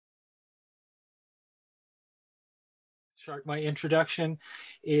Start my introduction.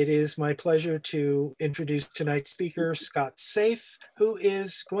 It is my pleasure to introduce tonight's speaker, Scott Safe, who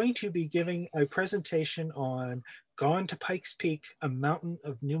is going to be giving a presentation on Gone to Pikes Peak, a mountain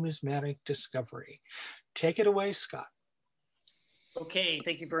of numismatic discovery. Take it away, Scott. Okay,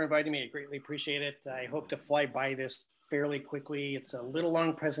 thank you for inviting me. I greatly appreciate it. I hope to fly by this fairly quickly. It's a little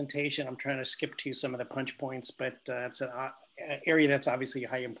long presentation. I'm trying to skip to some of the punch points, but it's an area that's obviously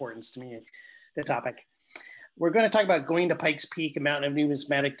high importance to me, the topic. We're going to talk about going to Pikes Peak, a mountain of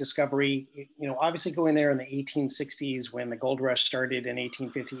numismatic discovery. You know, obviously going there in the 1860s when the gold rush started in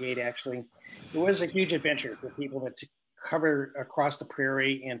 1858, actually, it was a huge adventure for people to cover across the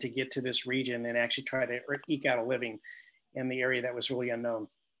prairie and to get to this region and actually try to eke out a living in the area that was really unknown.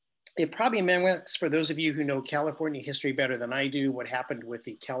 It probably mimics, for those of you who know California history better than I do, what happened with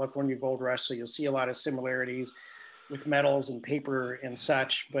the California gold rush. So you'll see a lot of similarities with metals and paper and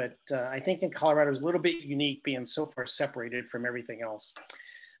such, but I think in Colorado is a little bit unique being so far separated from everything else.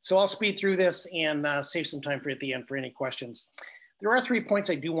 So I'll speed through this and save some time for at the end for any questions. There are 3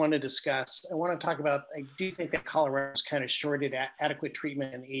 points I do want to discuss. I want to talk about, I do think that Colorado is kind of shorted adequate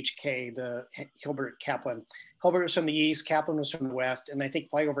treatment in HK, the Hilbert Kaplan. Hilbert was from the east, Kaplan was from the west, and I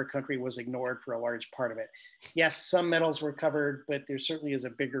think flyover country was ignored for a large part of it. Yes, some metals were covered, but there certainly is a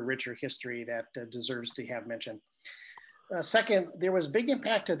bigger, richer history that deserves to have mention. Second, there was big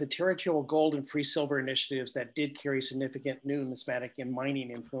impact of the territorial gold and free silver initiatives that did carry significant numismatic and mining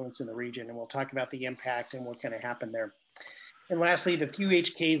influence in the region. And we'll talk about the impact and what kind of happened there. And lastly, the few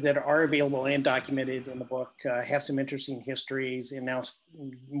HKs that are available and documented in the book have some interesting histories, and now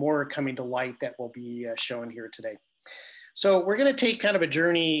more coming to light that will be shown here today. So we're going to take kind of a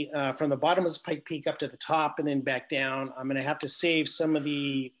journey from the bottom of Pike Peak up to the top and then back down. I'm going to have to save some of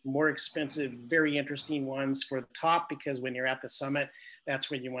the more expensive, very interesting ones for the top, because when you're at the summit, that's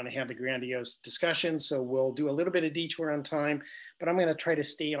when you want to have the grandiose discussion. So we'll do a little bit of detour on time, but I'm going to try to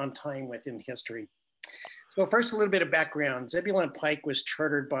stay on time within history. So first, a little bit of background. Zebulon Pike was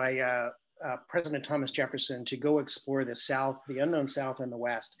chartered by President Thomas Jefferson to go explore the South, the unknown South and the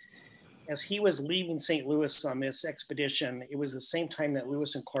West. As he was leaving St. Louis on this expedition, it was the same time that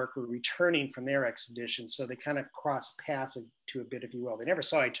Lewis and Clark were returning from their expedition. So they kind of crossed paths to a bit, if you will. They never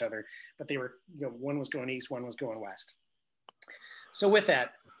saw each other, but they were, you know, one was going east, one was going west. So with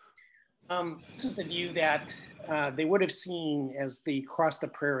that, this is the view that they would have seen as they crossed the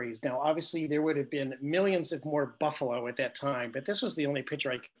prairies. Now, obviously, there would have been millions of more buffalo at that time, but this was the only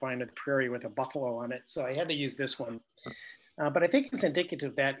picture I could find of the prairie with a buffalo on it. So I had to use this one. But I think it's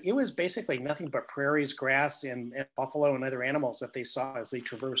indicative that it was basically nothing but prairies, grass, and buffalo and other animals that they saw as they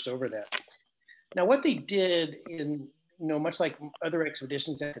traversed over that. Now, what they did in, you know, much like other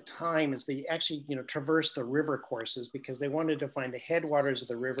expeditions at the time, is they actually, you know, traversed the river courses because they wanted to find the headwaters of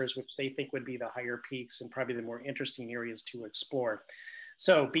the rivers, which they think would be the higher peaks and probably the more interesting areas to explore.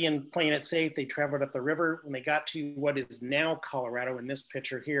 So playing it safe, they traveled up the river. When they got to what is now Colorado in this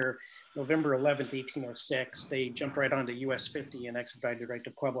picture here, November 11th, 1806, they jumped right onto US 50 and expedited right to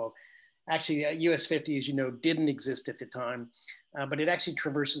Pueblo. Actually, US 50, as you know, didn't exist at the time, but it actually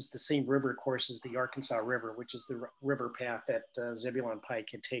traverses the same river course as the Arkansas River, which is the river path that Zebulon Pike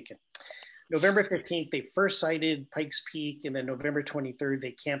had taken. November 15th, they first sighted Pikes Peak, and then November 23rd,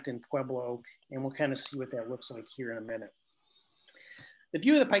 they camped in Pueblo, and we'll kind of see what that looks like here in a minute. The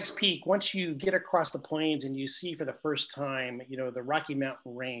view of the Pikes Peak, once you get across the plains and you see for the first time, you know, the Rocky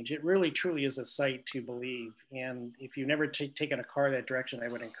Mountain Range, it really truly is a sight to believe. And if you've never taken a car that direction, I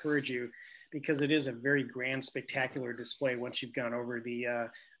would encourage you, because it is a very grand, spectacular display once you've gone over the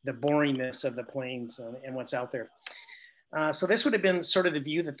boringness of the plains and what's out there. So this would have been sort of the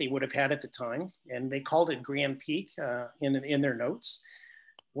view that they would have had at the time, and they called it Grand Peak in their notes.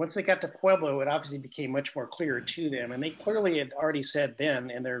 Once they got to Pueblo, it obviously became much more clear to them, and they clearly had already said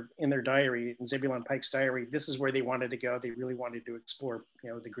then in their diary, in Zebulon Pike's diary, this is where they wanted to go. They really wanted to explore, you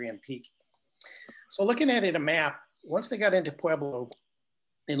know, the Grand Peak. So looking at it, a map, once they got into Pueblo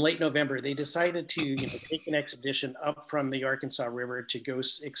in late November, they decided to, you know, take an expedition up from the Arkansas River to go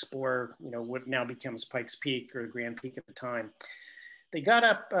explore, you know, what now becomes Pikes Peak, or Grand Peak at the time. They got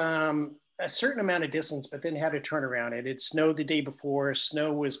up a certain amount of distance, but then had to turn around. It had snowed the day before.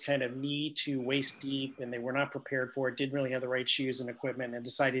 Snow was kind of knee to waist deep, and they were not prepared for it, didn't really have the right shoes and equipment, and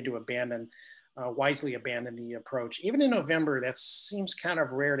decided to wisely abandon the approach. Even in November, that seems kind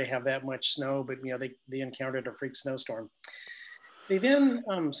of rare to have that much snow, but you know, they encountered a freak snowstorm. They then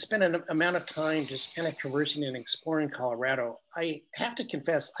spent an amount of time just kind of traversing and exploring Colorado. I have to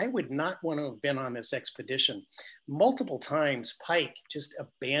confess, I would not want to have been on this expedition. Multiple times, Pike just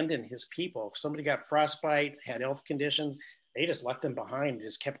abandoned his people. If somebody got frostbite, had health conditions, they just left them behind and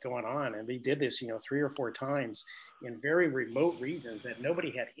just kept going on. And they did this, 3 or 4 times in very remote regions that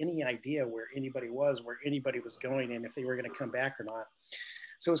nobody had any idea where anybody was going, and if they were going to come back or not.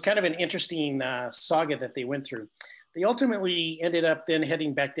 So it was kind of an interesting saga that they went through. They ultimately ended up then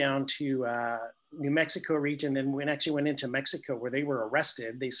heading back down to New Mexico region, then actually went into Mexico where they were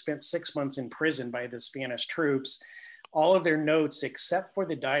arrested. They spent 6 months in prison by the Spanish troops. All of their notes, except for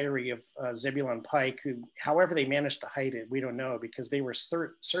the diary of Zebulon Pike, who, however they managed to hide it, we don't know because they were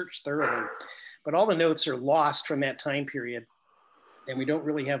searched thoroughly. But all the notes are lost from that time period, and we don't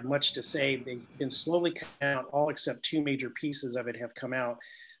really have much to say. They've been slowly coming out, all except 2 major pieces of it have come out.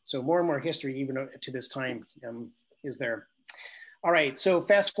 So more and more history, even to this time, is there. All right, so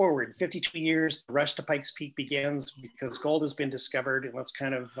fast forward 52 years, the rush to Pikes Peak begins because gold has been discovered, and let's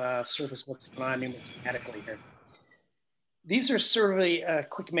kind of surface what's going on numismatically here. These are sort of a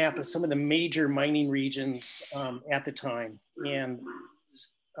quick map of some of the major mining regions at the time. And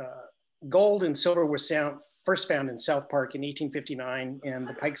gold and silver was first found in South Park in 1859, and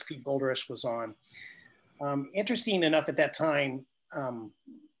the Pikes Peak Gold Rush was on. Interesting enough, at that time,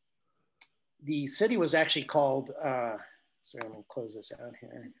 the city was actually called, sorry, I'm gonna close this out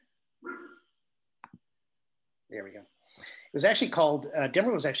here. There we go. It was actually called,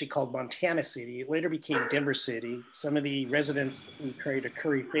 Denver was actually called Montana City. It later became Denver City. Some of the residents tried to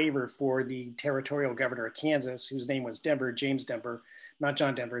curry favor for the territorial governor of Kansas, whose name was Denver, James Denver, not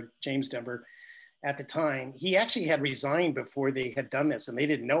John Denver, James Denver. At the time, he actually had resigned before they had done this, and they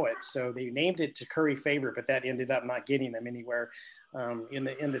didn't know it. So they named it to curry favor, but that ended up not getting them anywhere in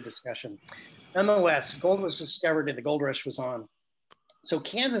the discussion. Nonetheless, gold was discovered and the gold rush was on. So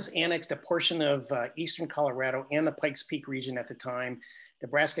Kansas annexed a portion of eastern Colorado and the Pikes Peak region at the time.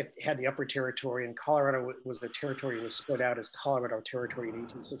 Nebraska had the upper territory, and Colorado was the territory that was split out as Colorado Territory in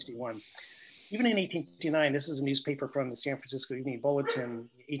 1861. Even in 1859, this is a newspaper from the San Francisco Evening Bulletin,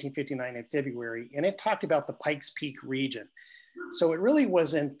 1859 in February, and it talked about the Pikes Peak region. So it really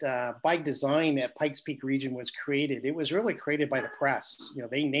wasn't by design that Pikes Peak region was created. It was really created by the press.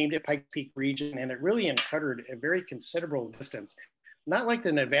 They named it Pikes Peak region, and it really uncovered a very considerable distance. Not like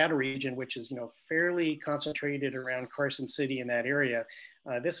the Nevada region, which is fairly concentrated around Carson City in that area.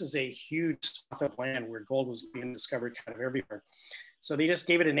 This is a huge swath of land where gold was being discovered kind of everywhere. So they just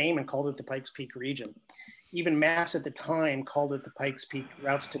gave it a name and called it the Pikes Peak region. Even maps at the time called it the Pikes Peak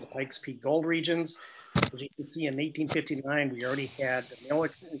routes to the Pikes Peak gold regions. As you can see, in 1859, we already had the Mail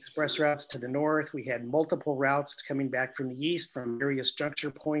Express routes to the north. We had multiple routes coming back from the east from various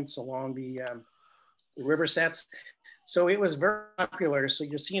juncture points along the river sets. So it was very popular. So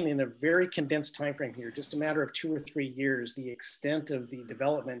you're seeing in a very condensed time frame here, just a matter of 2 or 3 years, the extent of the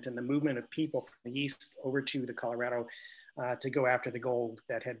development and the movement of people from the east over to the Colorado to go after the gold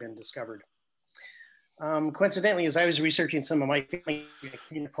that had been discovered. Coincidentally, as I was researching some of my family, I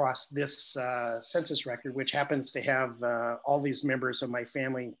came across this census record, which happens to have all these members of my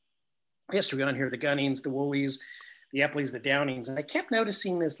family history on here: the Gunnings, the Woolies, the Epleys, the Downings. And I kept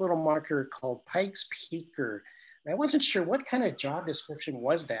noticing this little marker called Pikes Peaker. And I wasn't sure what kind of job description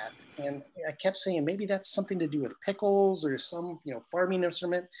was that. And I kept saying, maybe that's something to do with pickles or some, farming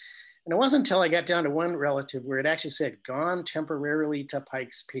instrument. And it wasn't until I got down to one relative where it actually said, gone temporarily to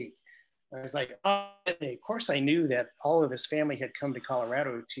Pikes Peak. And I was like, oh, of course I knew that all of this family had come to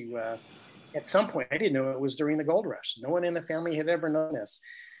Colorado to, at some point, I didn't know it was during the gold rush. No one in the family had ever known this.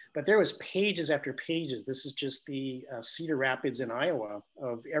 But there was pages after pages. This is just the Cedar Rapids in Iowa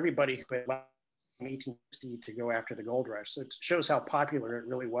of everybody who had left in 1860 to go after the gold rush. So it shows how popular it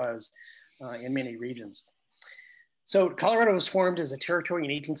really was in many regions. So Colorado was formed as a territory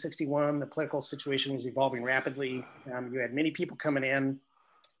in 1861. The political situation was evolving rapidly. You had many people coming in.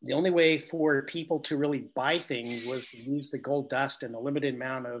 The only way for people to really buy things was to use the gold dust and the limited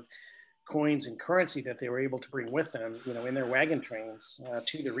amount of coins and currency that they were able to bring with them, in their wagon trains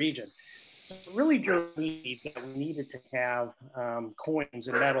to the region. So really drove me that we needed to have coins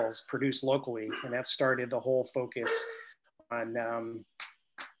and metals produced locally, and that started the whole focus on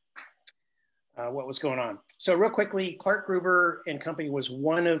what was going on. So real quickly, Clark Gruber and company was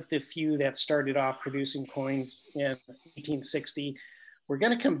one of the few that started off producing coins in 1860. We're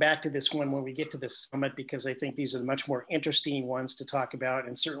going to come back to this one when we get to the summit, because I think these are the much more interesting ones to talk about,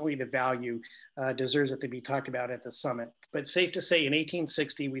 and certainly the value deserves it to be talked about at the summit. But safe to say, in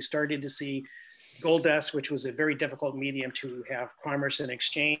 1860, we started to see gold dust, which was a very difficult medium to have commerce and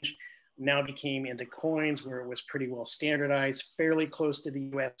exchange, now became into coins, where it was pretty well standardized, fairly close to the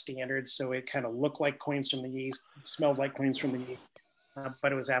US standards. So it kind of looked like coins from the East, smelled like coins from the East,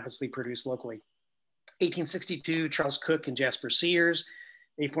 but it was obviously produced locally. 1862, Charles Cook and Jasper Sears,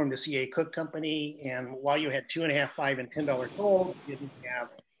 They formed the C.A. Cook Company, and while you had $2.50, $5, and $10 gold, you didn't have,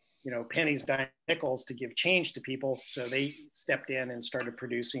 you know, pennies, dimes, nickels to give change to people. So they stepped in and started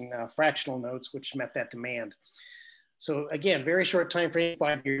producing fractional notes, which met that demand. So again, very short time frame,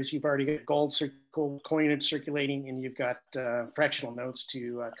 5 years. You've already got gold coinage circulating, and you've got fractional notes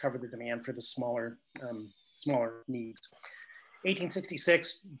to cover the demand for the smaller needs.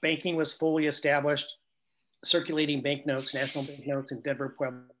 1866, banking was fully established. Circulating banknotes, national banknotes in Denver,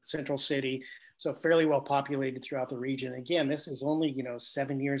 Pueblo, Central City, so fairly well populated throughout the region. Again, this is only, you know,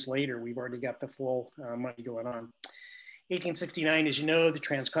 7 years later, we've already got the full money going on. 1869, as you know, the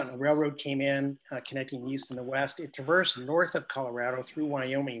Transcontinental Railroad came in, connecting the east and the west. It traversed north of Colorado through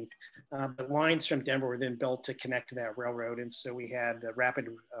Wyoming, but lines from Denver were then built to connect to that railroad, and so we had rapid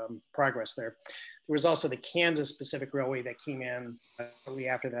progress there. There was also the Kansas Pacific Railway that came in shortly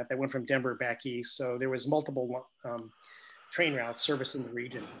after that, that went from Denver back east, so there was multiple train routes servicing the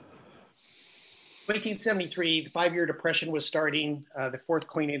region. 1873, the 5-year depression was starting. The Fourth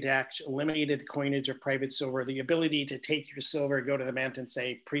Coinage Act eliminated the coinage of private silver, the ability to take your silver, go to the mint and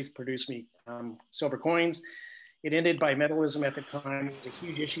say, please produce me silver coins. It ended bimetallism at the time. It was a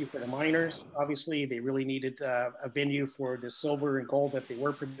huge issue for the miners. Obviously, they really needed a venue for the silver and gold that they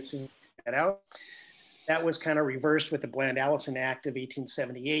were producing to get out. That was kind of reversed with the Bland-Allison Act of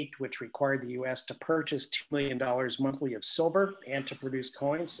 1878, which required the U.S. to purchase $2 million monthly of silver and to produce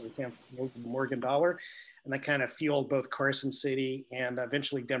coins, so we can't smoke the Morgan dollar. And that kind of fueled both Carson City and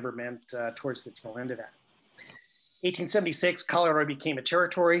eventually Denver Mint towards the tail end of that. 1876, Colorado became a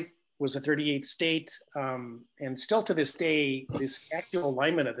territory, was a 38th state, and still to this day, this actual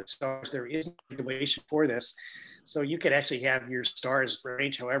alignment of the stars, there is no regulation for this. So you could actually have your stars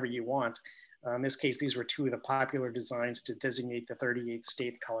range however you want. In this case, these were two of the popular designs to designate the 38th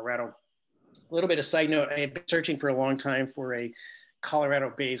state, Colorado. A little bit of side note, I had been searching for a long time for a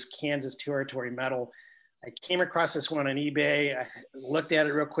Colorado-based Kansas territory medal. I came across this one on eBay. I looked at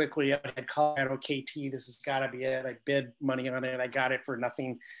it real quickly. I had Colorado KT. This has got to be it. I bid money on it. I got it for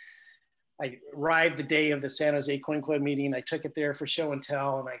nothing. I arrived the day of the San Jose Coin Club meeting. I took it there for show and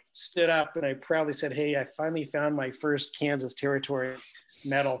tell, and I stood up and I proudly said, hey, I finally found my first Kansas territory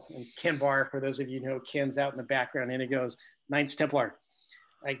medal. And Ken Barr, for those of you who know, Ken's out in the background, and he goes, Knights Templar.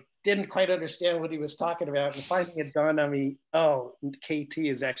 I didn't quite understand what he was talking about, and finally it dawned on me, oh, KT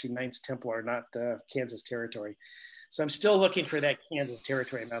is actually Knights Templar, not Kansas territory. So I'm still looking for that Kansas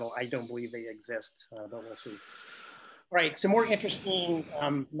territory medal. I don't believe they exist, but we'll see. All right, some more interesting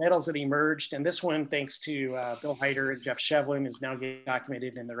medals that emerged, and this one, thanks to Bill Hyder and Jeff Shevlin, is now getting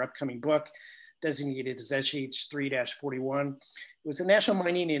documented in their upcoming book, designated as SH3-41. It was the National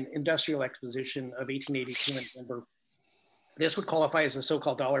Mining and Industrial Exposition of 1882 in Denver. This would qualify as a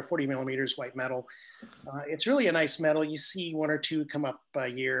so-called dollar, 40 millimeters white metal. It's really a nice metal. You see one or two come up a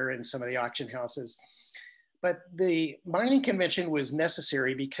year in some of the auction houses. But the mining convention was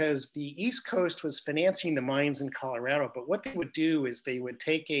necessary because the East Coast was financing the mines in Colorado. But what they would do is they would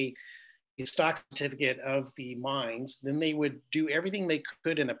take a stock certificate of the mines, then they would do everything they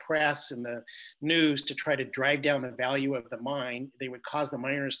could in the press and the news to try to drive down the value of the mine. They would cause the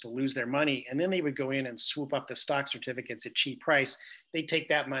miners to lose their money, and then they would go in and swoop up the stock certificates at cheap price. They'd take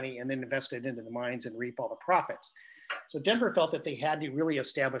that money and then invest it into the mines and reap all the profits. So Denver felt that they had to really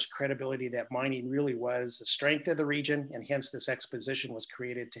establish credibility that mining really was a strength of the region, and hence this exposition was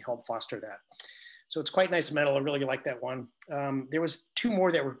created to help foster that. So it's quite nice metal. I really like that one. There was two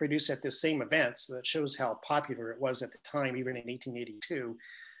more that were produced at this same event, so that shows how popular it was at the time, even in 1882.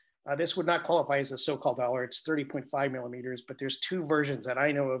 This would not qualify as a so-called dollar. It's 30.5 millimeters, but there's two versions that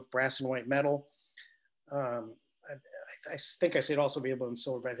I know of, brass and white metal. I think I said also available in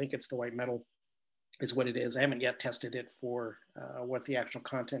silver, but I think it's the white metal is what it is. I haven't yet tested it for what the actual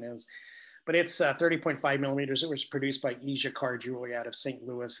content is. But it's 30.5 millimeters. It was produced by E. Jacquard Jewelry out of St.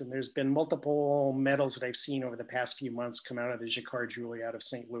 Louis. And there's been multiple medals that I've seen over the past few months come out of the Jacquard Jewelry out of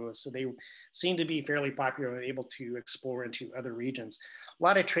St. Louis. So they seem to be fairly popular and able to explore into other regions. A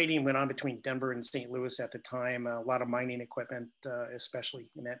lot of trading went on between Denver and St. Louis at the time. A lot of mining equipment, especially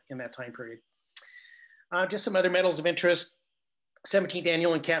in that time period. Just some other medals of interest. 17th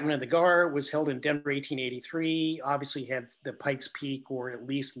Annual Encampment of the Guard was held in Denver, 1883. Obviously had the Pike's Peak, or at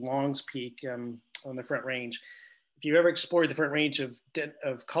least Long's Peak on the Front Range. If you ever explored the Front Range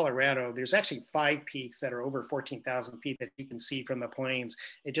of Colorado, there's actually 5 peaks that are over 14,000 feet that you can see from the plains.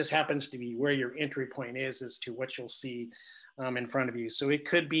 It just happens to be where your entry point is as to what you'll see in front of you. So it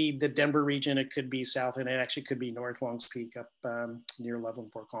could be the Denver region, it could be south, and it actually could be North Long's Peak up near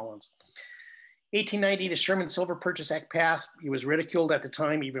Loveland, Fort Collins. 1890, the Sherman Silver Purchase Act passed. It was ridiculed at the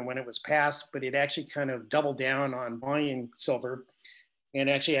time, even when it was passed, but it actually kind of doubled down on buying silver. and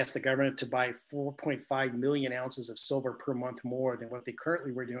actually asked the government to buy 4.5 million ounces of silver per month more than what they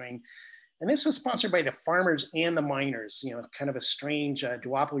currently were doing. And this was sponsored by the farmers and the miners, you know, kind of a strange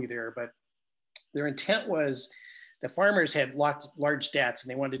duopoly there, but their intent was the farmers had large debts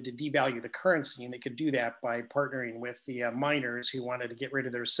and they wanted to devalue the currency, and they could do that by partnering with the miners who wanted to get rid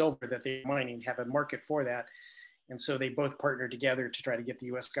of their silver that they were mining, have a market for that. And so they both partnered together to try to get the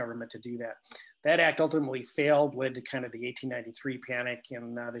US government to do that. That act ultimately failed, led to kind of the 1893 panic,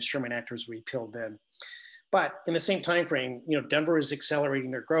 and the Sherman Act was repealed then. But in the same time frame, you know, Denver is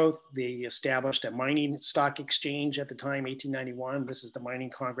accelerating their growth. They established a mining stock exchange at the time, 1891. This is the Mining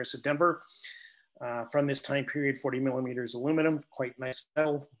Congress of Denver. From this time period, 40 millimeters aluminum, quite nice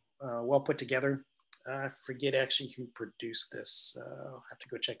metal, well put together. I forget actually who produced this. I'll have to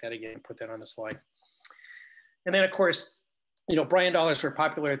go check that again and put that on the slide. And then of course, you know, Bryan dollars were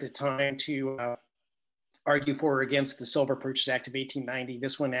popular at the time to argue for or against the Silver Purchase Act of 1890.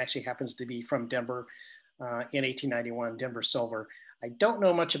 This one actually happens to be from Denver in 1891, Denver Silver. I don't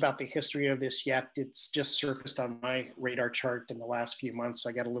know much about the history of this yet. It's just surfaced on my radar chart in the last few months. So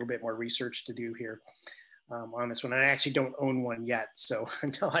I got a little bit more research to do here on this one. And I actually don't own one yet. So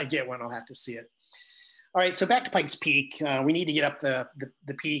until I get one, I'll have to see it. All right, so back to Pike's Peak. We need to get up the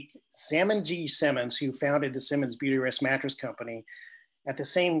peak. Salmon G. Simmons, who founded the Simmons Beauty Rest Mattress Company, at the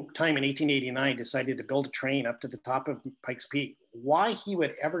same time in 1889 decided to build a train up to the top of Pike's Peak. Why he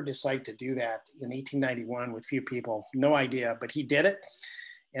would ever decide to do that in 1891 with few people, no idea, but he did it.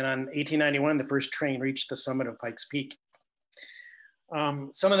 And on 1891, the first train reached the summit of Pike's Peak.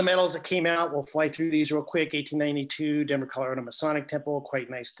 Some of the medals that came out, we'll fly through these real quick. 1892, Denver, Colorado Masonic Temple,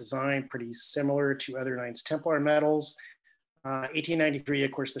 quite nice design, pretty similar to other Knights Templar medals. 1893,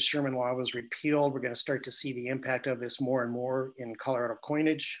 of course, the Sherman Law was repealed. We're going to start to see the impact of this more and more in Colorado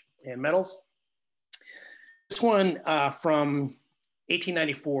coinage and medals. This one from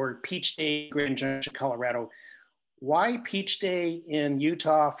 1894, Peach Day, Grand Junction, Colorado. Why Peach Day in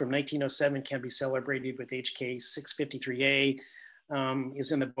Utah from 1907 can be celebrated with HK 653A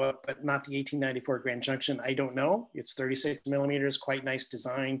is in the book, but not the 1894 Grand Junction. I don't know. It's 36 millimeters, quite nice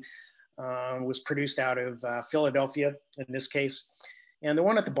design. Was produced out of Philadelphia in this case. And the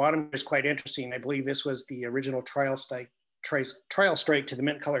one at the bottom is quite interesting. I believe this was the original trial strike to the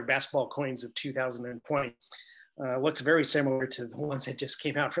mint colored basketball coins of 2020. Looks very similar to the ones that just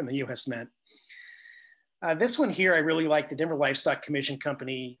came out from the US Mint. This one here, I really like, the Denver Livestock Commission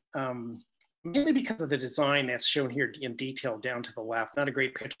Company, mainly because of the design that's shown here in detail down to the left. Not a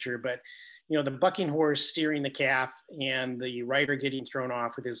great picture, but you know, the bucking horse steering the calf and the rider getting thrown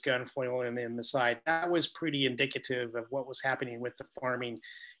off with his gun flailing in the side. That was pretty indicative of what was happening with the farming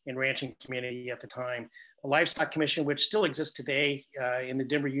and ranching community at the time. The Livestock Commission, which still exists today in the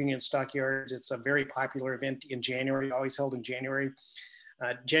Denver Union Stockyards, it's a very popular event in January, always held in January,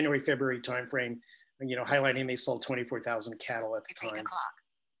 February timeframe, you know, highlighting they sold 24,000 cattle at the time. 8 o'clock.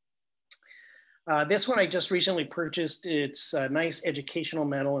 This one I just recently purchased. It's a nice educational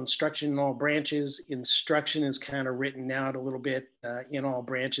medal, instruction in all branches. Instruction is kind of written out a little bit in all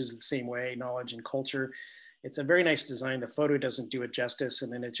branches the same way, knowledge and culture. It's a very nice design. The photo doesn't do it justice,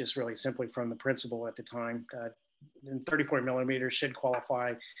 and then it's just really simply from the principal at the time. And 34 millimeters should qualify,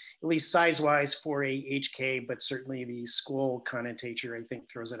 at least size-wise, for a HK, but certainly the school connotature, I think,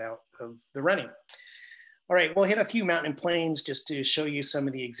 throws it out of the running. All right, we'll hit a few mountain plains just to show you some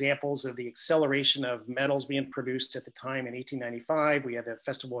of the examples of the acceleration of metals being produced at the time in 1895. We had the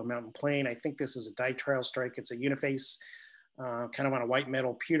Festival of Mountain Plain. I think this is a die trial strike. It's a uniface, kind of on a white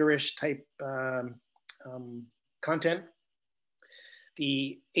metal pewterish type content.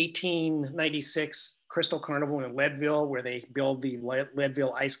 The 1896 Crystal Carnival in Leadville, where they build the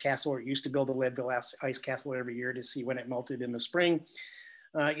Leadville Ice Castle, or used to build the Leadville Ice Castle every year to see when it melted in the spring,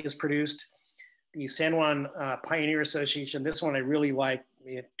 is produced. The San Juan Pioneer Association, this one I really like.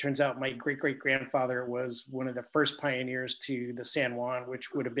 It turns out my great-great-grandfather was one of the first pioneers to the San Juan,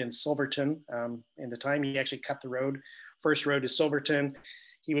 which would have been Silverton. In the time he actually cut the road, first road to Silverton.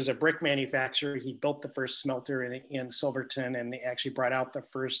 He was a brick manufacturer. He built the first smelter in Silverton, and they actually brought out the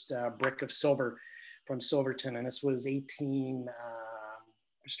first brick of silver from Silverton. And this was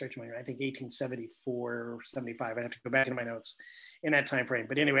 1874 or 75. I have to go back into my notes in that time frame.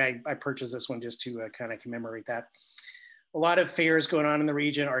 But anyway, I purchased this one just to kind of commemorate that. A lot of fairs going on in the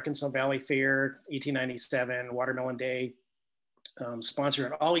region. Arkansas Valley Fair, 1897, Watermelon Day,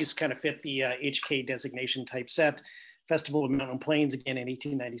 sponsored. All these kind of fit the HK designation type set. Festival of Mountain Plains again in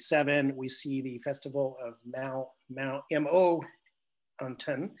 1897. We see the Festival of Mount M.O. a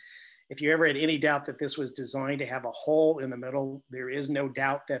ton. If you ever had any doubt that this was designed to have a hole in the middle, there is no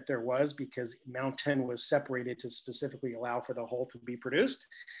doubt that there was, because Mount 10 was separated to specifically allow for the hole to be produced.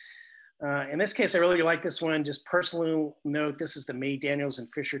 In this case, I really like this one. Just personal note, this is the May, Daniels,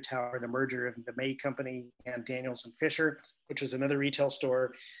 and Fisher Tower, the merger of the May Company and Daniels and Fisher, which is another retail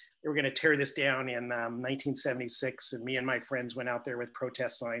store. They were going to tear this down in 1976, and me and my friends went out there with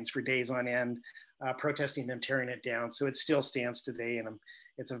protest signs for days on end, protesting them tearing it down. So it still stands today, and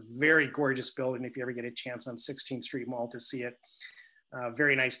it's a very gorgeous building if you ever get a chance on 16th Street Mall to see it.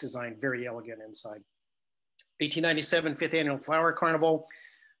 Very nice design, very elegant inside. 1897 5th Annual Flower Carnival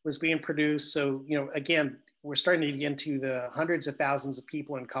was being produced. So, you know, again, we're starting to get into the hundreds of thousands of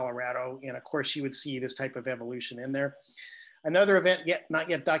people in Colorado. And of course, you would see this type of evolution in there. Another event not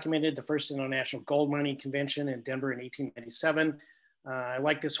yet documented, the first International Gold Mining Convention in Denver in 1897. I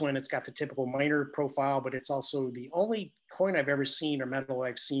like this one. It's got the typical miner profile, but it's also the only coin I've ever seen or metal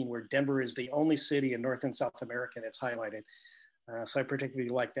I've seen where Denver is the only city in North and South America that's highlighted. So I particularly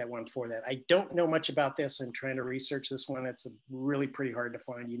like that one for that. I don't know much about this. I'm trying to research this one. It's really pretty hard to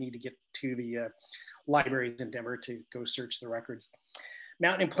find. You need to get to the libraries in Denver to go search the records.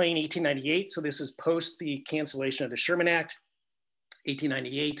 Mountain and Plain, 1898. So this is post the cancellation of the Sherman Act,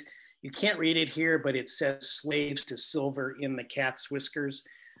 1898. You can't read it here, but it says slaves to silver in the cat's whiskers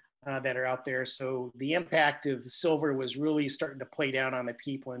that are out there. So the impact of silver was really starting to play down on the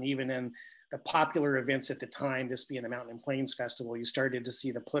people. And even in the popular events at the time, this being the Mountain and Plains Festival, you started to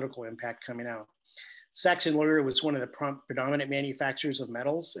see the political impact coming out. Saxon Lawyer was one of the predominant manufacturers of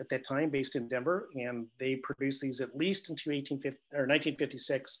metals at that time, based in Denver, and they produced these at least until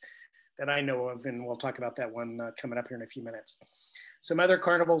 1956 that I know of, and we'll talk about that one coming up here in a few minutes. Some other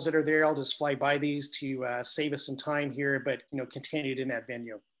carnivals that are there, I'll just fly by these to save us some time here, but you know, continued in that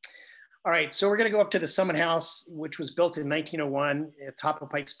venue. All right, so we're going to go up to the Summit House, which was built in 1901 at top of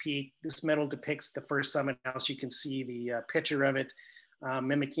Pikes Peak. This medal depicts the first Summit House. You can see the picture of it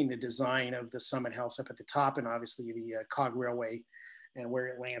mimicking the design of the Summit House up at the top, and obviously the Cog Railway and where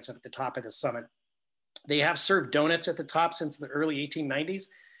it lands up at the top of the summit. They have served donuts at the top since the early 1890s.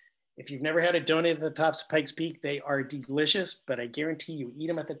 If you've never had a donut at the tops of Pikes Peak, they are delicious, but I guarantee you eat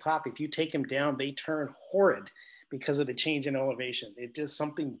them at the top. If you take them down, they turn horrid because of the change in elevation. It does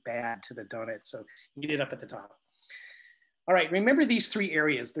something bad to the donut, so eat it up at the top. All right, remember these three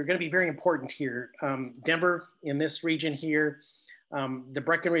areas. They're gonna be very important here. Denver in this region here, the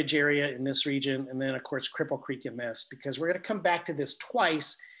Breckenridge area in this region, and then of course Cripple Creek in this, because we're gonna come back to this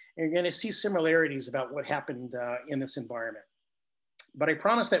twice, and you're gonna see similarities about what happened in this environment. But I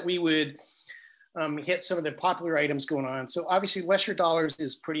promised that we would hit some of the popular items going on. So obviously Lesher Dollars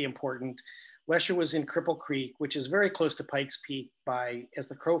is pretty important. Lesher was in Cripple Creek, which is very close to Pikes Peak by as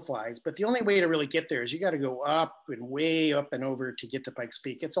the crow flies. But the only way to really get there is you got to go up and way up and over to get to Pikes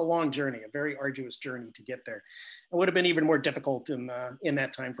Peak. It's a long journey, a very arduous journey to get there. It would have been even more difficult in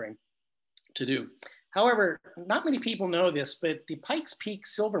that time frame to do. However, not many people know this, but the Pikes Peak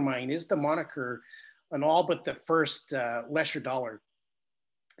Silver Mine is the moniker on all but the first Lesher dollar.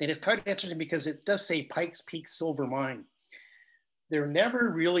 And it's kind of interesting because it does say Pikes Peak Silver Mine. There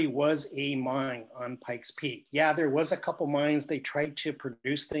never really was a mine on Pikes Peak. Yeah, there was a couple mines. They tried to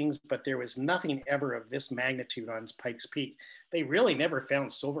produce things, but there was nothing ever of this magnitude on Pikes Peak. They really never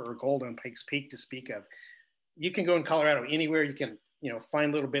found silver or gold on Pikes Peak to speak of. You can go in Colorado anywhere. You can,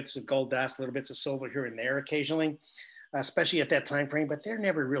 find little bits of gold dust, little bits of silver here and there occasionally, especially at that time frame. But there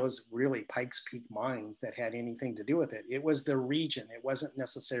never was really Pikes Peak mines that had anything to do with it. It was the region. It wasn't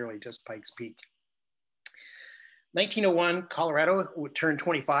necessarily just Pikes Peak. 1901, Colorado turned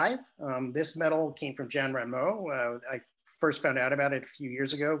 25. This medal came from Jan Rameau. I first found out about it a few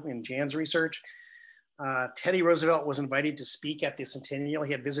years ago in Jan's research. Teddy Roosevelt was invited to speak at the centennial.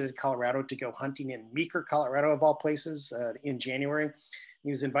 He had visited Colorado to go hunting in Meeker, Colorado, of all places, in January. He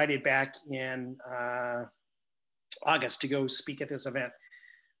was invited back in August to go speak at this event.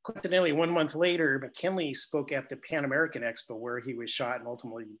 Coincidentally, 1 month later, McKinley spoke at the Pan American Expo, where he was shot and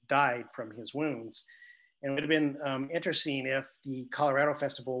ultimately died from his wounds. And it would have been interesting if the Colorado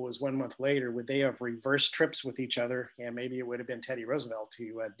Festival was 1 month later. Would they have reversed trips with each other? And maybe it would have been Teddy Roosevelt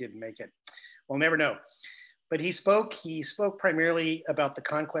who didn't make it. We'll never know. But he spoke primarily about the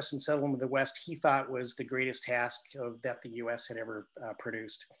conquest and settlement of the West he thought was the greatest task that the US had ever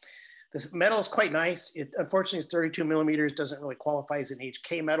produced. This medal is quite nice. It unfortunately is 32 millimeters, doesn't really qualify as an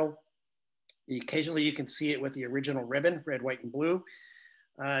HK medal. Occasionally you can see it with the original ribbon, red, white, and blue.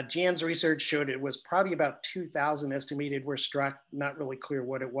 Jan's research showed it was probably about 2,000 estimated were struck. Not really clear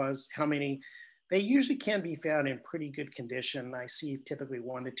what it was, how many. They usually can be found in pretty good condition. I see typically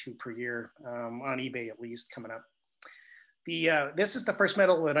 1 to 2 per year on eBay at least coming up. This is the first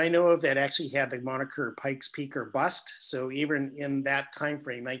medal that I know of that actually had the moniker Pike's Peak or Bust. So even in that time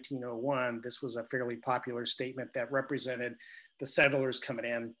frame, 1901, this was a fairly popular statement that represented the settlers coming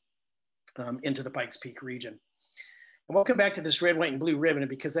in into the Pike's Peak region. And we'll come back to this red, white, and blue ribbon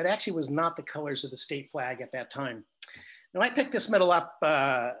because that actually was not the colors of the state flag at that time. Now I picked this medal up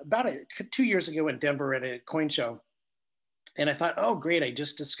about 2 years ago in Denver at a coin show. And I thought, oh, great, I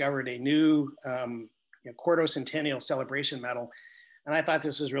just discovered a new Quarto Centennial Celebration medal. And I thought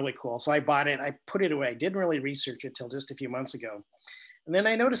this was really cool. So I bought it, I put it away. I didn't really research it till just a few months ago. And then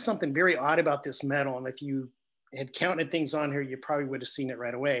I noticed something very odd about this medal. And if you had counted things on here, you probably would have seen it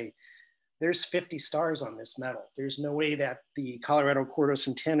right away. There's 50 stars on this medal. There's no way that the Colorado Quarto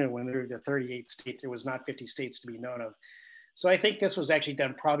Centennial, when they're the 38th state, there was not 50 states to be known of. So I think this was actually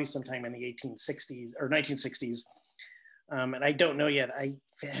done probably sometime in the 1860s or 1960s. And I don't know yet. I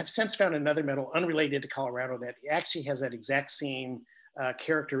have since found another medal unrelated to Colorado that actually has that exact same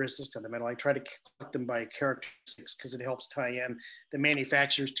characteristics to the medal. I try to collect them by characteristics because it helps tie in the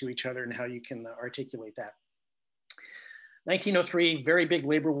manufacturers to each other and how you can articulate that. 1903, very big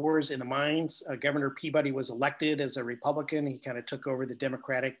labor wars in the mines. Governor Peabody was elected as a Republican. He kind of took over the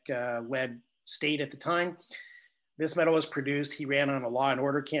Democratic-led state at the time. This medal was produced. He ran on a law and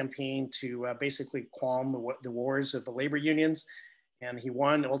order campaign to basically qualm the wars of the labor unions. And he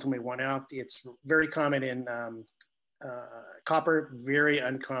won, ultimately won out. It's very common in copper, very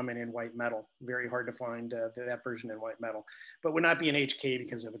uncommon in white metal. Very hard to find that version in white metal, but would not be an HK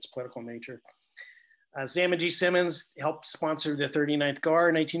because of its political nature. Salmon G. Simmons helped sponsor the 39th GAR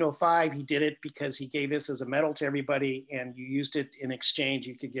in 1905. He did it because he gave this as a medal to everybody, and you used it in exchange.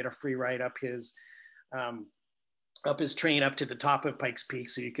 You could get a free ride up his train up to the top of Pikes Peak,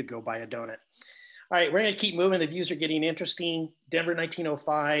 so you could go buy a donut. All right, we're going to keep moving. The views are getting interesting. Denver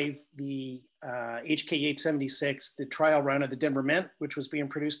 1905, the HK 876, the trial run of the Denver Mint, which was being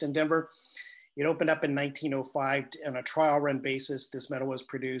produced in Denver. It opened up in 1905 on a trial run basis. This medal was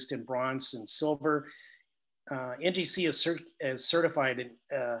produced in bronze and silver. NGC is certified in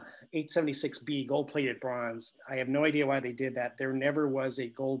 876B gold-plated bronze. I have no idea why they did that. There never was a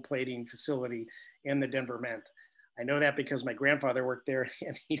gold plating facility in the Denver Mint. I know that because my grandfather worked there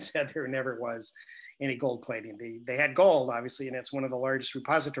and he said there never was any gold plating. They had gold, obviously, and it's one of the largest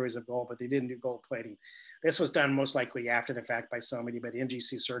repositories of gold, but they didn't do gold plating. This was done most likely after the fact by somebody, but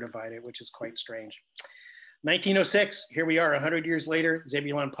NGC certified it, which is quite strange. 1906, here we are 100 years later.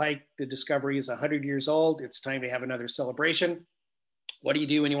 Zebulon Pike, the discovery is 100 years old. It's time to have another celebration. What do you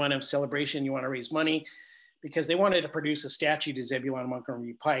do when you want to have a celebration? You want to raise money, because they wanted to produce a statue to Zebulon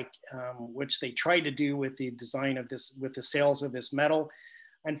Montgomery Pike, which they tried to do with the design of this, with the sales of this medal.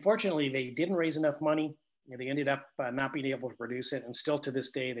 Unfortunately, they didn't raise enough money. They ended up not being able to produce it. And still to this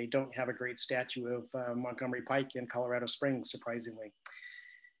day, they don't have a great statue of Montgomery Pike in Colorado Springs, surprisingly.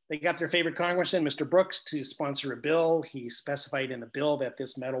 They got their favorite congressman, Mr. Brooks, to sponsor a bill. He specified in the bill that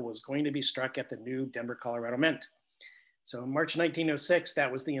this medal was going to be struck at the new Denver, Colorado Mint. So in March 1906,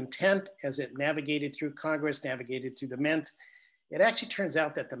 that was the intent. As it navigated through Congress, navigated through the Mint, it actually turns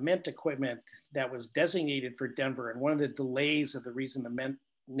out that the Mint equipment that was designated for Denver, and one of the delays of the reason the Mint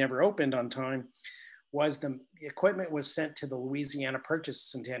never opened on time, was the equipment was sent to the Louisiana Purchase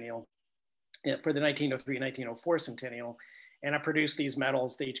Centennial for the 1903-1904 Centennial, and I produced these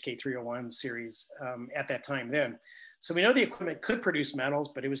medals, the HK 301 series at that time then. So we know the equipment could produce medals,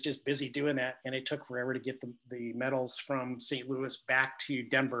 but it was just busy doing that, and it took forever to get the medals from St. Louis back to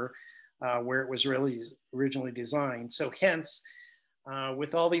Denver, where it was really originally designed. So hence,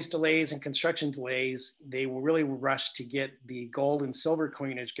 with all these delays and construction delays, they were really rushed to get the gold and silver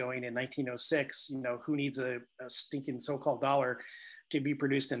coinage going in 1906. You know, who needs a stinking so-called dollar to be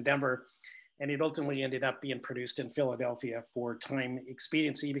produced in Denver? And it ultimately ended up being produced in Philadelphia for time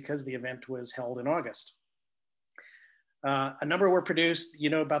expediency because the event was held in August. A number were produced,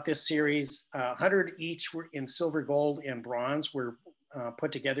 you know about this series. 100 each were in silver, gold, and bronze were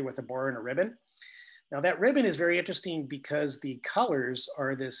put together with a bar and a ribbon. Now that ribbon is very interesting because the colors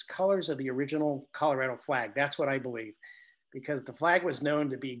are this colors of the original Colorado flag. That's what I believe, because the flag was known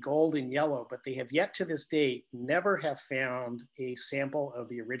to be gold and yellow, but they have yet to this date never have found a sample of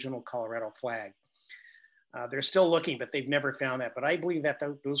the original Colorado flag. They're still looking, but they've never found that. But I believe that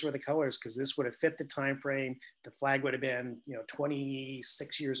those were the colors because this would have fit the time frame. The flag would have been,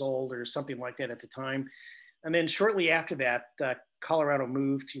 26 years old or something like that at the time. And then shortly after that, Colorado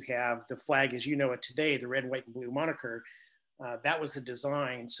moved to have the flag as you know it today, the red, white, and blue moniker. That was the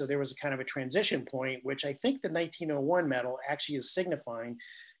design. So there was a kind of a transition point, which I think the 1901 medal actually is signifying,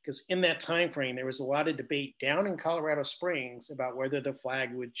 because in that time frame, there was a lot of debate down in Colorado Springs about whether the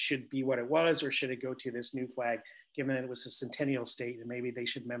flag should be what it was or should it go to this new flag given that it was a centennial state, and maybe they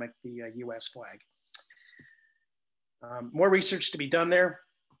should mimic the US flag. More research to be done there.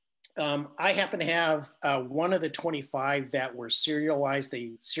 I happen to have one of the 25 that were serialized.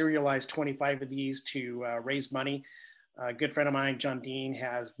 They serialized 25 of these to raise money. A good friend of mine, John Dean,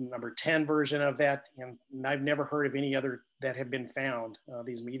 has the number 10 version of that, and I've never heard of any other that have been found.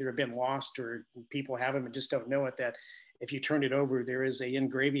 These either have been lost or people have them and just don't know it, that if you turn it over, there is a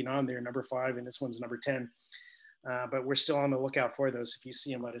engraving on there, number 5, and this one's number 10. But we're still on the lookout for those. If you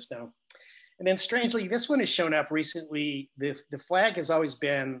see them, let us know. And then strangely, this one has shown up recently. The flag has always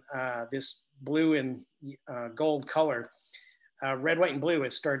been this blue and gold color. Red, white, and blue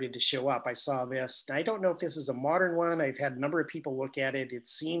has started to show up. I saw this. I don't know if this is a modern one. I've had a number of people look at it. It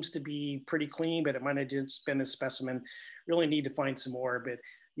seems to be pretty clean, but it might have just been this specimen. Really need to find some more, but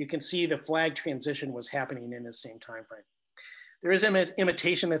you can see the flag transition was happening in the same time frame. There is an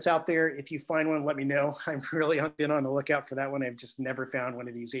imitation that's out there. If you find one, let me know. I'm really been on the lookout for that one. I've just never found one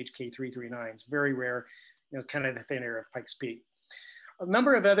of these HK339s. Very rare, kind of the thin air of Pike's Peak. A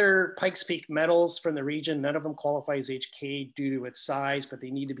number of other Pike's Peak metals from the region. None of them qualify as HK due to its size, but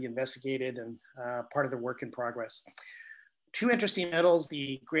they need to be investigated and part of the work in progress. 2 interesting metals.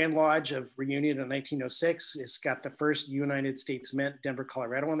 The Grand Lodge of Reunion in 1906. It's got the first United States Mint, Denver,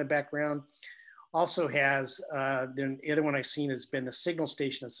 Colorado, in the background. Also has, the other one I've seen has been the signal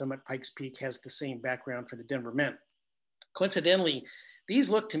station of Summit Pike's Peak, has the same background for the Denver Mint. Coincidentally, these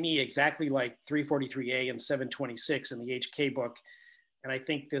look to me exactly like 343A and 726 in the HK book. And I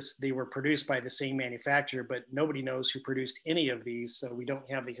think they were produced by the same manufacturer, but nobody knows who produced any of these. So we don't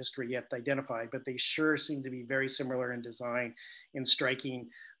have the history yet identified, but they sure seem to be very similar in design, in striking,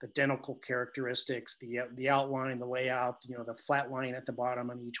 the identical characteristics, the outline, the layout, the flat line at the bottom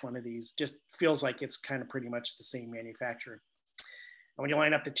on each one of these just feels like it's kind of pretty much the same manufacturer. And when you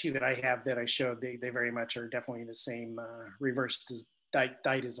line up the 2 that I have that I showed, they very much are definitely the same reverse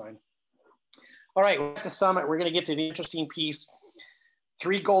die design. All right, we're at the summit. We're gonna get to the interesting piece.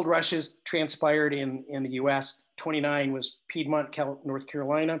 3 gold rushes transpired in the US. 29 was Piedmont, North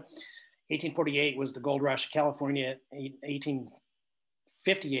Carolina. 1848 was the gold rush of California.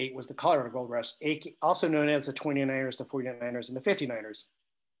 1858 was the Colorado gold rush, also known as the 29ers, the 49ers, and the 59ers,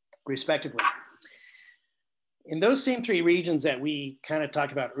 respectively. In those same 3 regions that we kind of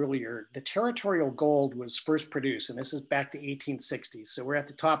talked about earlier, the territorial gold was first produced, and this is back to 1860. So we're at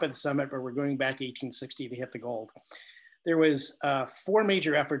the top of the summit, but we're going back to 1860 to hit the gold. There was 4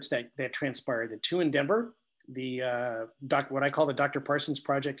 major efforts that transpired. The 2 in Denver, what I call the Dr. Parsons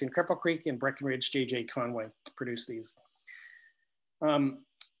Project in Cripple Creek, and Breckenridge J.J. Conway produced these. The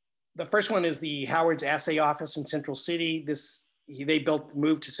first one is the Howard's Assay Office in Central City. They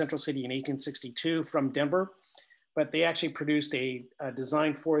moved to Central City in 1862 from Denver, but they actually produced a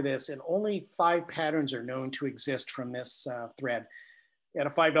design for this, and only 5 patterns are known to exist from this thread. At a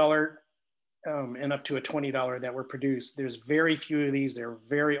 $5 and up to a $20 that were produced. There's very few of these. They're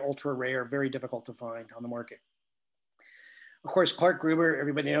very ultra rare, very difficult to find on the market. Of course, Clark Gruber,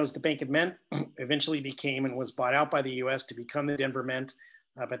 everybody knows the Bank of Mint, eventually became and was bought out by the US to become the Denver Mint,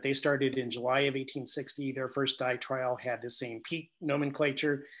 but they started in July of 1860. Their first die trial had the same peak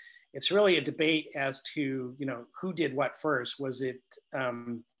nomenclature. It's really a debate as to, who did what first. Was it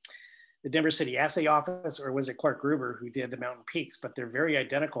the Denver City Assay Office, or was it Clark Gruber who did the mountain peaks? But they're very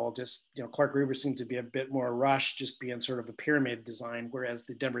identical. Just, Clark Gruber seemed to be a bit more rushed, just being sort of a pyramid design, whereas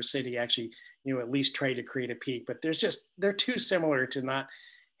the Denver City actually, at least tried to create a peak. But they're too similar to not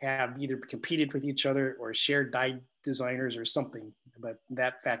have either competed with each other or shared die designers or something. But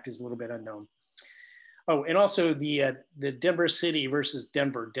that fact is a little bit unknown. Oh, and also the Denver City versus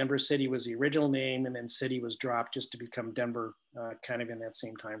Denver. Denver City was the original name, and then City was dropped just to become Denver, kind of in that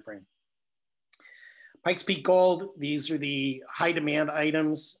same time frame. Pike's Peak Gold, these are the high demand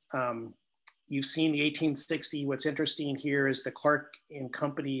items. You've seen the 1860. What's interesting here is the Clark and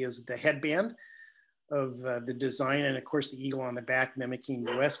Company is the headband of the design, and of course the eagle on the back mimicking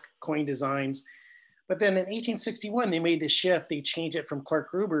US coin designs. But then in 1861, they made the shift. They changed it from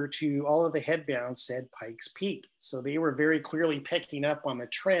Clark Gruber to all of the headbands said Pike's Peak. So they were very clearly picking up on the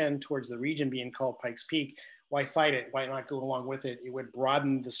trend towards the region being called Pike's Peak. Why fight it? Why not go along with it? It would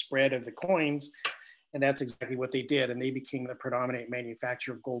broaden the spread of the coins. And that's exactly what they did. And they became the predominant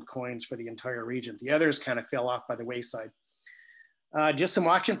manufacturer of gold coins for the entire region. The others kind of fell off by the wayside. Just some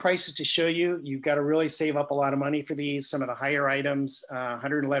auction prices to show you. You've got to really save up a lot of money for these. Some of the higher items,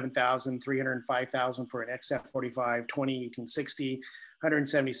 $111,000, $305,000 for an XF45, 1860,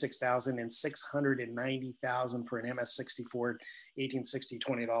 $176,000, and $690,000 for an MS64, 1860,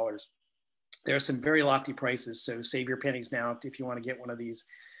 $20. There are some very lofty prices, so save your pennies now if you want to get one of these.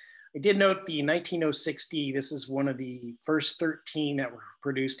 I did note the 19060. This is one of the first 13 that were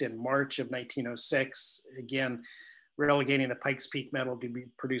produced in March of 1906. Again, relegating the Pike's Peak medal to be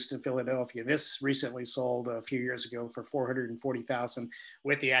produced in Philadelphia. This recently sold a few years ago for $440,000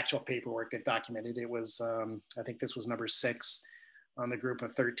 with the actual paperwork that documented it. Was, I think this was number 6 on the group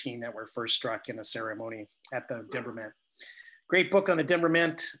of 13 that were first struck in a ceremony at the Denver Mint. Great book on the Denver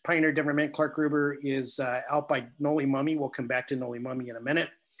Mint, Pioneer Denver Mint. Clark Gruber is out by Noli Mummy. We'll come back to Noli Mummy in a minute.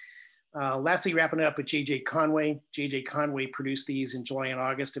 Lastly, wrapping it up with J.J. Conway. J.J. Conway produced these in July and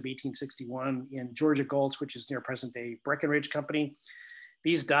August of 1861 in Georgia Gulch, which is near present-day Breckenridge Company.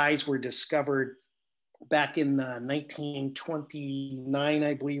 These dyes were discovered back in 1929,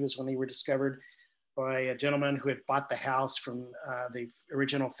 I believe, is when they were discovered by a gentleman who had bought the house from the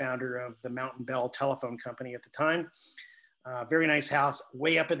original founder of the Mountain Bell Telephone Company at the time. Very nice house,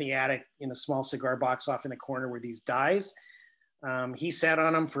 way up in the attic in a small cigar box off in the corner were these dyes. He sat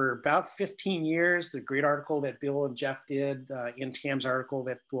on them for about 15 years. The great article that Bill and Jeff did in Tam's article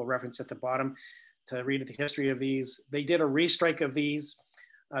that we'll reference at the bottom to read the history of these. They did a restrike of these.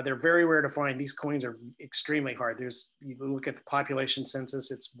 They're very rare to find. These coins are extremely hard. You look at the population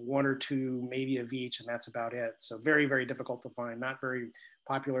census, it's 1 or 2 maybe of each, and that's about it. So very, very difficult to find, not very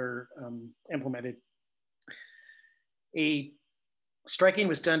popular implemented. A striking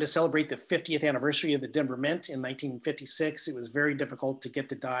was done to celebrate the 50th anniversary of the Denver Mint in 1956. It was very difficult to get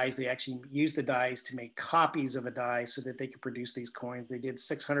the dies. They actually used the dies to make copies of a die so that they could produce these coins. They did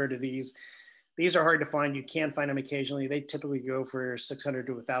 600 of these. These are hard to find. You can find them occasionally. They typically go for $600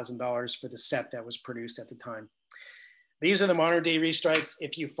 to $1,000 for the set that was produced at the time. These are the modern day restrikes.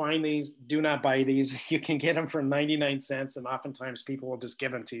 If you find these, do not buy these. You can get them for 99 cents, and oftentimes people will just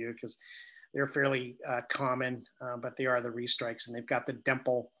give them to you because they're fairly common, but they are the restrikes, and they've got the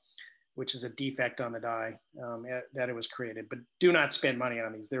dimple, which is a defect on the die that it was created. But do not spend money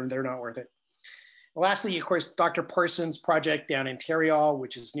on these. They're not worth it. Lastly, of course, Dr. Parsons' project down in Tarryall,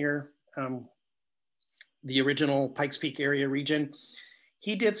 which is near the original Pikes Peak area region.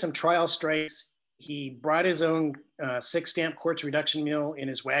 He did some trial strikes. He brought his own 6-stamp quartz reduction mill in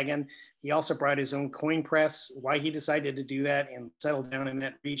his wagon. He also brought his own coin press. Why he decided to do that and settle down in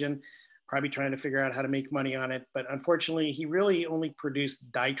that region, probably trying to figure out how to make money on it. But unfortunately, he really only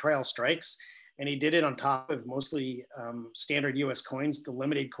produced die trial strikes, and he did it on top of mostly standard US coins, the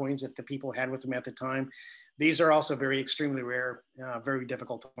limited coins that the people had with them at the time. These are also very extremely rare, very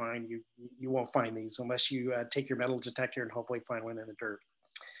difficult to find. You won't find these unless you take your metal detector and hopefully find one in the dirt.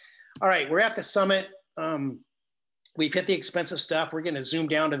 All right, we're at the summit. We've hit the expensive stuff. We're gonna zoom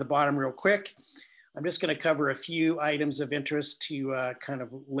down to the bottom real quick. I'm just going to cover a few items of interest to kind of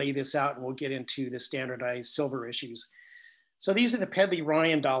lay this out, and we'll get into the standardized silver issues. So these are the Pedley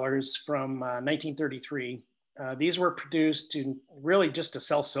Ryan dollars from 1933. These were produced to really just to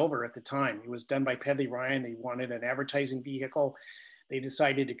sell silver at the time. It was done by Pedley Ryan. They wanted an advertising vehicle. They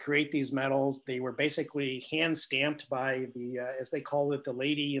decided to create these medals. They were basically hand stamped by the, as they call it, the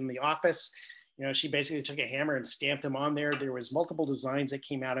lady in the office. You know, she basically took a hammer and stamped them on there. There was multiple designs that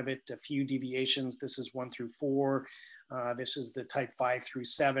came out of it, a few deviations. This is 1 through 4. This is the type 5 through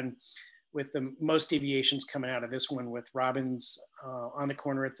 7, with the most deviations coming out of this one with robins on the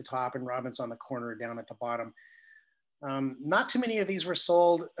corner at the top and robins on the corner down at the bottom. Not too many of these were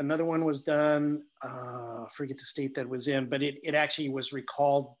sold. Another one was done, I forget the state that was in, but it actually was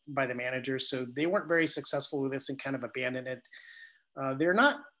recalled by the manager. So they weren't very successful with this and kind of abandoned it. They're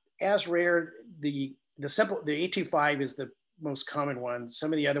not as rare. The 825 is the most common one.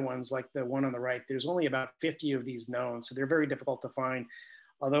 Some of the other ones, like the one on the right, there's only about 50 of these known, so they're very difficult to find.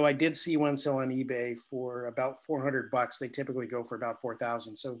 Although I did see one sell on eBay for about $400. They typically go for about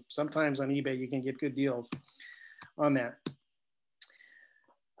 4,000. So sometimes on eBay you can get good deals on that.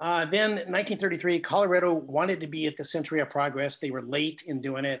 Then 1933, Colorado wanted to be at the Century of Progress. They were late in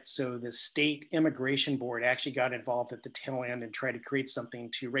doing it. So the state immigration board actually got involved at the tail end and tried to create something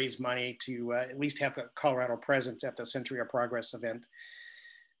to raise money to at least have a Colorado presence at the Century of Progress event.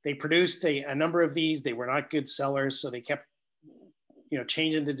 They produced a number of these. They were not good sellers. So they kept, you know,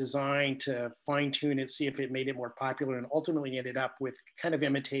 changing the design to fine tune it, see if it made it more popular, and ultimately ended up with kind of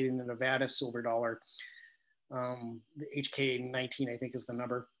imitating the Nevada silver dollar. The HK19, I think, is the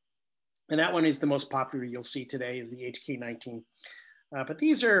number. And that one is the most popular you'll see today, is the HK19. But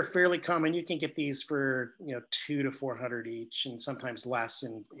these are fairly common. You can get these for, you know, $200 to $400 each, and sometimes less,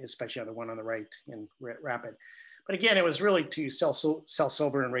 and especially on the one on the right in Rapid. But again, it was really to sell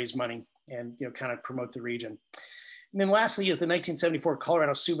silver and raise money and, you know, kind of promote the region. And then lastly is the 1974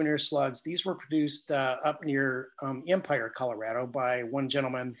 Colorado Souvenir Slugs. These were produced up near Empire, Colorado by one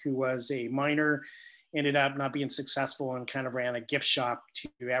gentleman who was a miner ended up not being successful and kind of ran a gift shop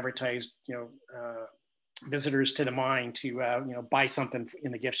to advertise, visitors to the mine to, buy something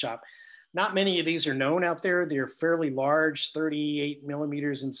in the gift shop. Not many of these are known out there. They're fairly large, 38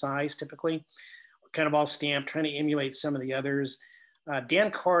 millimeters in size, typically, kind of all stamped, trying to emulate some of the others.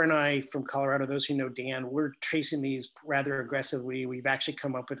 Dan Carr and I from Colorado, those who know Dan, we're tracing these rather aggressively. We've actually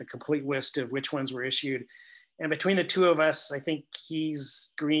come up with a complete list of which ones were issued. And between the two of us, I think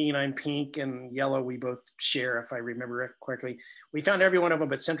he's green, I'm pink, and yellow we both share, if I remember it correctly. We found every one of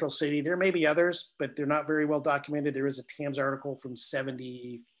them at Central City. There may be others, but they're not very well documented. There is a TAMS article from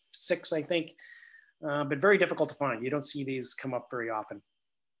 76, I think, but very difficult to find. You don't see these come up very often.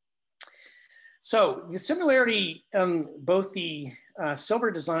 So the similarity on both the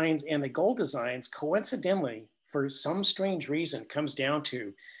silver designs and the gold designs, coincidentally, for some strange reason, comes down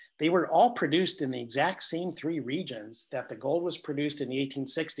to they were all produced in the exact same three regions that the gold was produced in the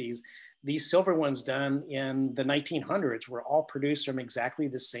 1860s. These silver ones done in the 1900s were all produced from exactly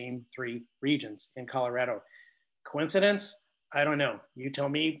the same three regions in Colorado. Coincidence? I don't know. You tell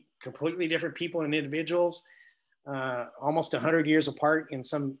me. Completely different people and individuals, almost 100 years apart in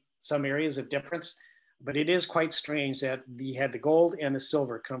some areas of difference. But it is quite strange that we had the gold and the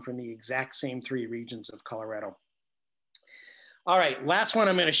silver come from the exact same three regions of Colorado. All right, last one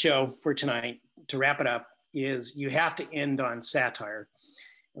I'm going to show for tonight to wrap it up is you have to end on satire.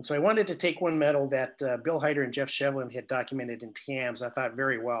 And so I wanted to take one metal that Bill Hyder and Jeff Shevlin had documented in TAMS, I thought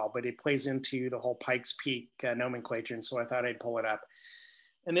very well, but it plays into the whole Pike's Peak nomenclature, and so I thought I'd pull it up.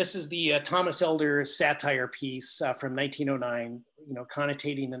 And this is the Thomas Elder satire piece from 1909,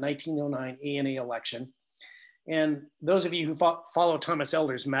 connotating the 1909 ANA election. And those of you who follow Thomas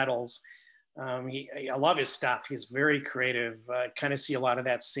Elder's metals, I love his stuff. He's very creative. Kind of see a lot of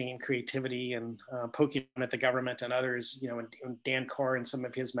that same creativity and poking at the government and others, and Dan Carr and some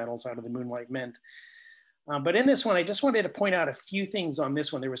of his metals out of the Moonlight Mint. But in this one, I just wanted to point out a few things on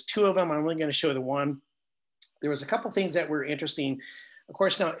this one. There was two of them. I'm only going to show the one. There was a couple things that were interesting. Of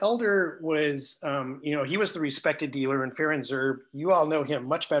course, now Elder was, he was the respected dealer in Fair and Zerb. You all know him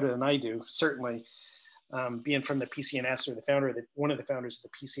much better than I do, certainly. Being from the PCNS or the founder, one of the founders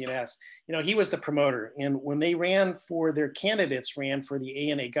of the PCNS, he was the promoter. And when they ran for their candidates, ran for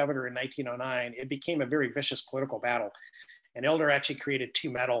the ANA governor in 1909, it became a very vicious political battle. And Elder actually created two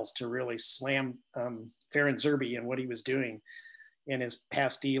metals to really slam Fair and Zerby and what he was doing in his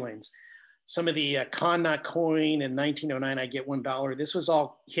past dealings. Some of the con not coin in 1909, I get $1. This was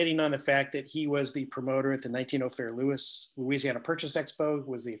all hitting on the fact that he was the promoter at the 1900 Fair Louisiana Purchase Expo,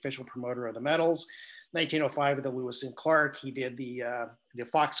 was the official promoter of the metals. 1905 with the Lewis and Clark, he did the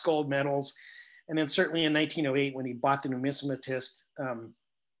Fox Gold medals. And then certainly in 1908 when he bought the Numismatist and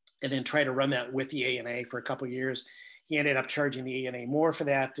then tried to run that with the ANA for a couple of years, he ended up charging the ANA more for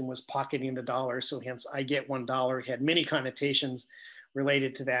that and was pocketing the dollar. So hence I get $1, had many connotations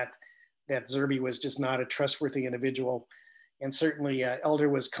related to that Zerby was just not a trustworthy individual. And certainly Elder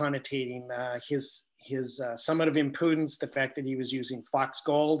was connotating his summit of impudence, the fact that he was using Fox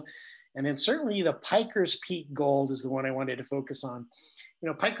Gold. And then certainly the Piker's Peak Gold is the one I wanted to focus on.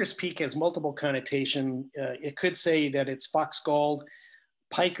 Piker's Peak has multiple connotation. It could say that it's Fox Gold.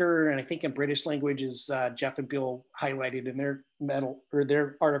 Piker, and I think in British language is Jeff and Bill highlighted in their metal or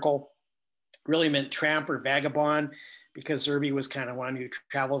their article, really meant tramp or vagabond, because Zerby was kind of one who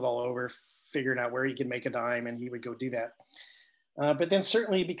traveled all over, figuring out where he could make a dime, and he would go do that. But then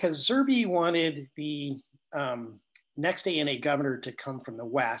certainly because Zerby wanted the next ANA governor to come from the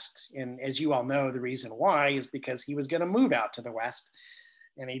West. And as you all know, the reason why is because he was going to move out to the West.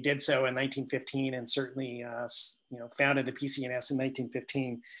 And he did so in 1915 and certainly founded the PCNS in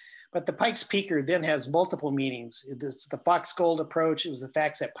 1915. But the Pike's Peaker then has multiple meanings. It's the Fox Gold approach. It was the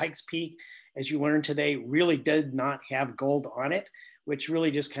fact that Pike's Peak, as you learned today, really did not have gold on it, which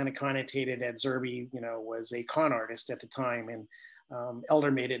really just kind of connotated that Zerby, was a con artist at the time. And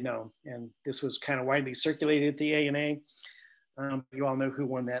Elder made it known. And this was kind of widely circulated at the ANA. You all know who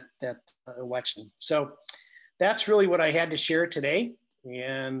won that election. So that's really what I had to share today.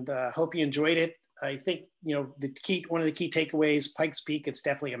 And hope you enjoyed it. I think, one of the key takeaways, Pike's Peak, it's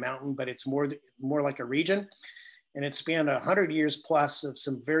definitely a mountain, but it's more like a region. And it spanned 100 years plus of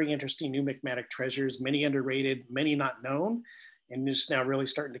some very interesting numismatic treasures, many underrated, many not known, and just now really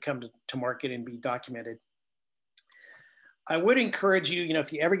starting to come to market and be documented. I would encourage you,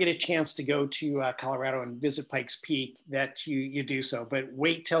 if you ever get a chance to go to Colorado and visit Pike's Peak, that you do so, but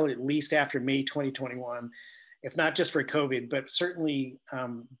wait till at least after May 2021. If not just for COVID, but certainly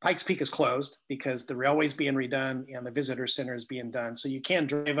Pikes Peak is closed because the railway's being redone and the visitor center is being done. So you can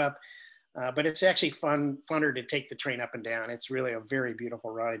drive up, but it's actually funner to take the train up and down. It's really a very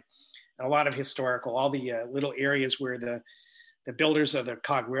beautiful ride. and a lot of historical, all the little areas where the builders of the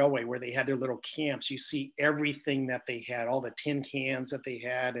cog railway, where they had their little camps, you see everything that they had, all the tin cans that they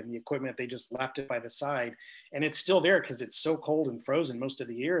had and the equipment, they just left it by the side. And it's still there because it's so cold and frozen most of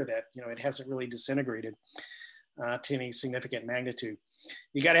the year that, you know, it hasn't really disintegrated to any significant magnitude.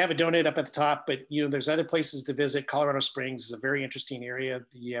 You got to have a donut up at the top, but, you know, there's other places to visit. Colorado Springs is a very interesting area.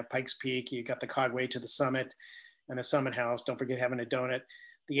 You have Pikes Peak, you got the Cogway to the summit and the Summit House. Don't forget having a donut.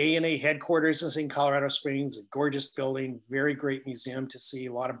 The ANA headquarters is in Colorado Springs, a gorgeous building, very great museum to see,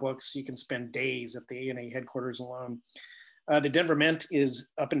 a lot of books. You can spend days at the ANA headquarters alone. The Denver Mint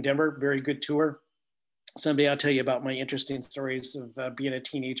is up in Denver, very good tour. Someday I'll tell you about my interesting stories of being a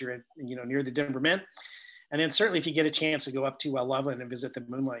teenager at, you know, near the Denver Mint. And then certainly if you get a chance to go up to Loveland and visit the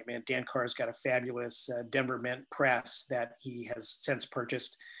Moonlight Mint, Dan Carr's got a fabulous Denver Mint press that he has since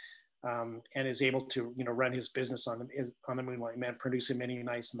purchased. And is able to, you know, run his business on the Moonlight Mint, producing many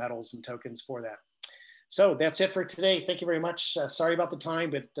nice medals and tokens for that. So that's it for today. Thank you very much. Sorry about the time,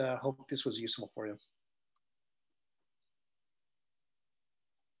 but hope this was useful for you.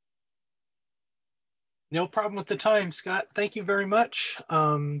 No problem with the time, Scott. Thank you very much.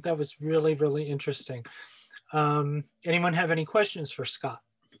 That was really, really interesting. Anyone have any questions for Scott?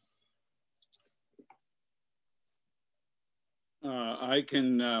 I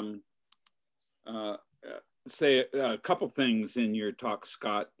can say a couple things in your talk,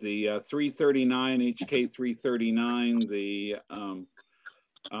 Scott. The 339, HK 339,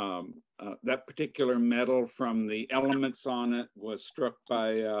 that particular medal from the elements on it was struck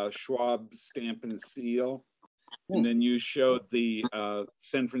by Schwab Stamp and Seal. And then you showed the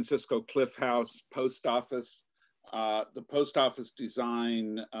San Francisco Cliff House post office. The post office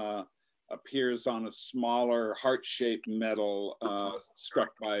design appears on a smaller heart-shaped medal struck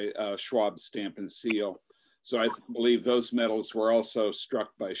by Schwab Stamp and Seal. So I believe those medals were also struck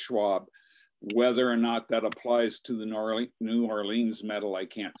by Schwab. Whether or not that applies to the New Orleans medal, I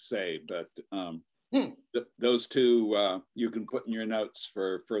can't say, but those two you can put in your notes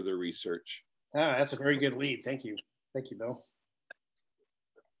for further research. Ah, that's a very good lead. Thank you. Thank you, Bill.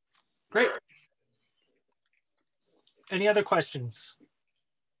 Great. Any other questions?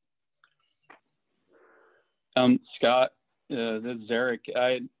 Scott, this is Eric.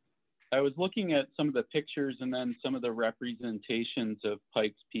 I was looking at some of the pictures and then some of the representations of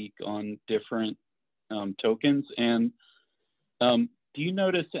Pikes Peak on different tokens. And do you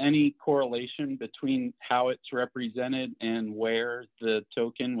notice any correlation between how it's represented and where the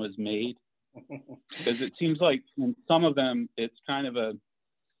token was made? Because it seems like in some of them, it's kind of a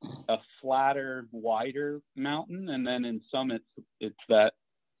flatter, wider mountain. And then in some, it's that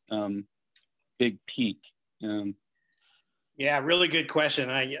big peak. Yeah, really good question.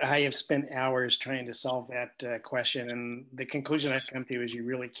 I have spent hours trying to solve that question, and the conclusion I've come to is you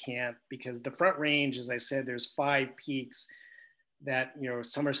really can't, because the Front Range, as I said, there's 5 peaks that, you know,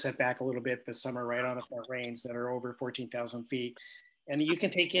 some are set back a little bit, but some are right on the Front Range that are over 14,000 feet. And you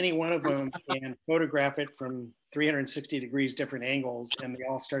can take any one of them and photograph it from 360 degrees different angles, and they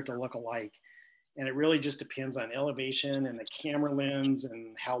all start to look alike. And it really just depends on elevation and the camera lens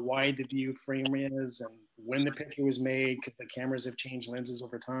and how wide the view frame is and when the picture was made, because the cameras have changed lenses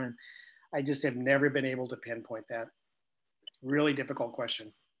over time. I just have never been able to pinpoint that. Really difficult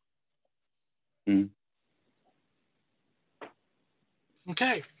question.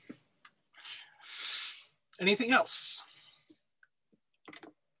 Okay. Anything else?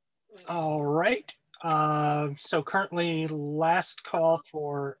 All right. So currently last call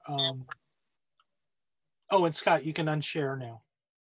for, oh, and Scott, you can unshare now.